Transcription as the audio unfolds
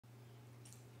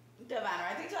Divine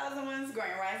Rising Chosen Ones,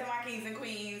 Grand Rising my kings and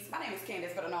queens. My name is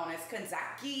Candice, better known as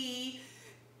Kanzaki.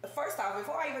 First off,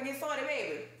 before I even get started,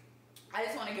 baby, I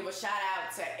just want to give a shout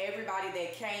out to everybody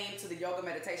that came to the yoga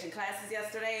meditation classes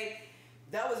yesterday.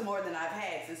 That was more than I've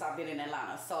had since I've been in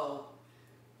Atlanta. So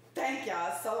thank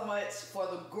y'all so much for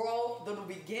the growth, the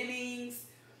beginnings,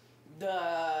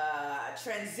 the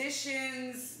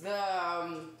transitions,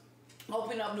 the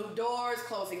opening up new doors,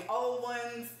 closing old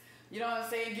ones. You know what I'm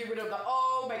saying? Get rid of the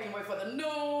old, making way for the new.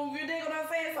 You dig what I'm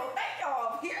saying? So thank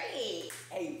y'all, period.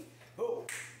 Hey, oh,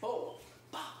 oh,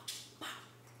 bow, bow,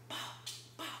 bow,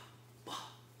 bow, bow.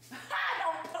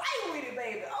 Don't play with it,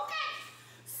 baby, okay?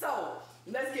 So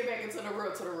let's get back into the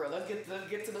real, Let's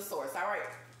get to the source, all right?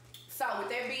 So with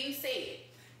that being said,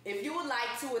 if you would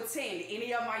like to attend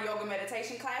any of my yoga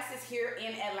meditation classes here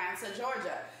in Atlanta,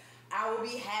 Georgia, I will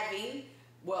be having,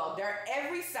 well, they're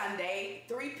every Sunday,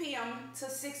 3 p.m. to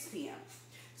 6 p.m.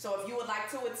 So if you would like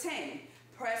to attend,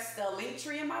 press the link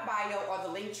tree in my bio or the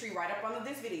link tree right up under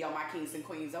this video, my kings and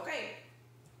queens, okay?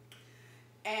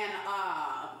 And,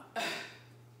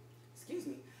 excuse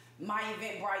me, my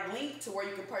Eventbrite link to where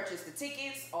you can purchase the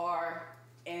tickets are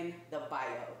in the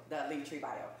bio, the link tree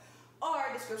bio,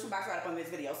 or description box right up under this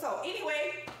video. So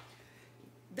anyway,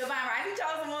 Divine Rising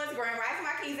Chosen Ones, Grand Rising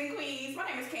my kings and queens. My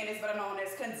name is Candice, better known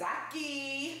as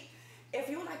Kanzaki. If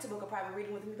you would like to book a private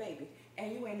reading with me, baby,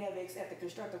 and you ain't never accepted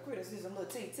constructive criticism, little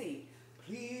TT,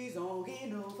 please don't get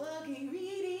no fucking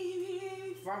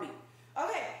reading from me.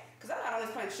 Okay, because I'm not on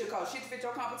this planet shit called shit to fit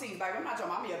your competition, baby. I'm not your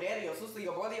mama, your daddy, your sister,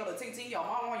 your brother, your TT, your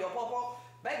mama, your popo.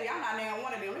 Baby, I'm not named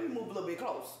one of them. Let me move a little bit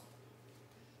close.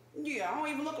 Yeah, I don't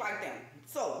even look like them.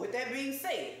 So, with that being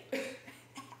said,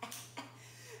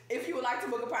 if you would like to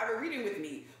book a private reading with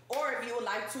me, or if you would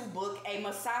like to book a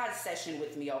massage session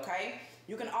with me, okay,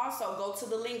 you can also go to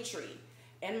the link tree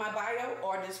in my bio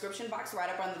or description box right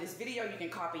up under this video. You can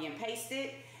copy and paste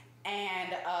it,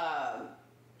 and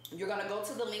you're gonna go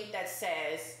to the link that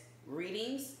says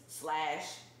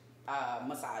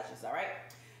readings/massages, all right?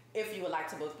 If you would like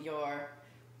to book your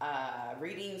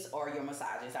readings or your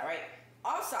massages, all right?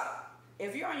 Also,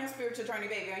 if you're on your spiritual journey,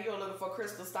 baby, and you're looking for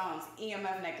crystal stones,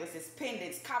 EMF necklaces,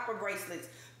 pendants, copper bracelets,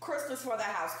 crystals for the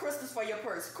house, crystals for your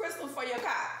purse, crystals for your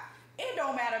car, it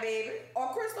don't matter, baby,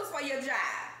 or crystals for your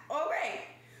job, okay?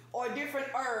 Or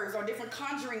different herbs, or different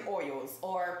conjuring oils,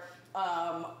 or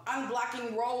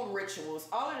unblocking road rituals,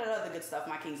 all of that other good stuff,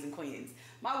 my kings and queens.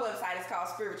 My website is called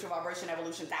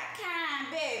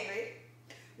spiritualvibrationevolution.com, baby.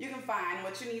 You can find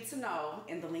what you need to know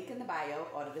in the link in the bio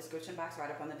or the description box right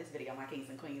up under this video, my kings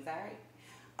and queens, all right?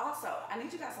 Also, I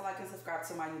need you guys to like and subscribe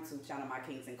to my YouTube channel, my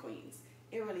kings and queens.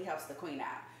 It really helps the queen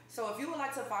out. So if you would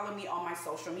like to follow me on my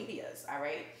social medias, all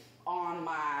right? On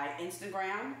my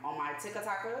Instagram, on my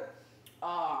TikTok,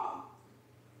 on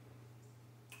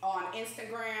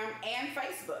Instagram and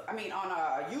Facebook. I mean, on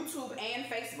YouTube and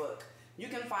Facebook. You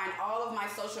can find all of my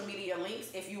social media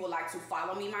links if you would like to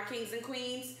follow me, my kings and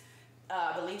queens.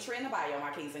 The link tree in the bio,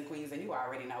 my kings and queens, and you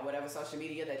already know whatever social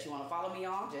media that you want to follow me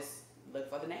on, just look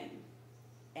for the name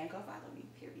and go follow me,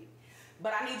 period.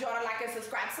 But I need y'all to like and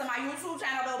subscribe to my YouTube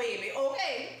channel though, baby,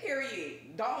 okay,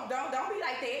 period. Don't be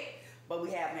like that. But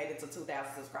we have made it to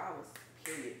 2,000 subscribers,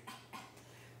 period.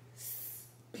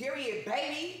 Period,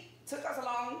 baby. Took us a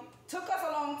long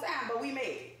time, but we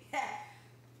made it.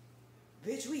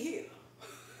 Bitch, we here.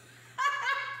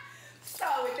 So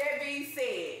with that being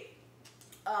said,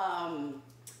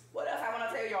 what else I want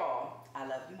to tell y'all? I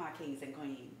love you, my kings and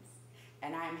queens,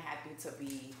 and I'm happy to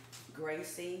be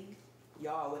gracing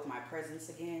y'all with my presence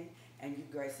again, and you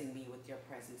gracing me with your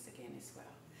presence again as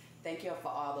well. Thank you for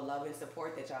all the love and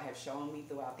support that y'all have shown me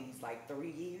throughout these like 4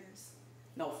 years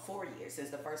since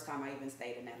the first time I even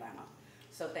stayed in Atlanta.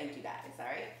 So thank you guys, all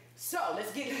right? So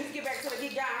let's get back to the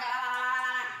get down.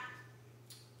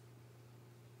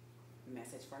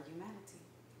 Message for humanity.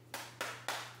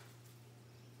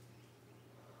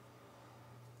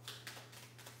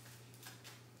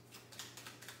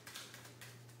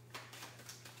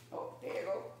 Oh, there you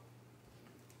go.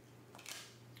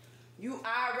 You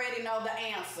already know the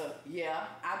answer. Yeah,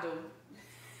 I do.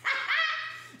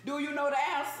 Do you know the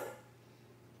answer?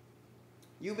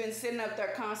 You've been sitting up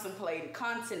there contemplating,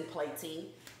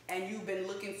 and you've been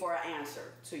looking for an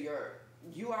answer to you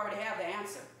already have the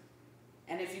answer.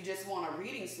 And if you just want a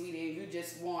reading, sweetie, and you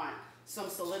just want some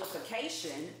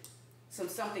solidification,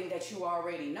 something that you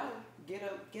already know, get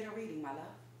a reading, my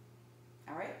love.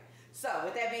 All right? So,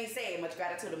 with that being said, much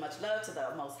gratitude and much love to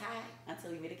the Most High.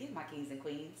 Until we meet again, my kings and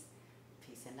queens.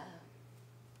 Peace and love.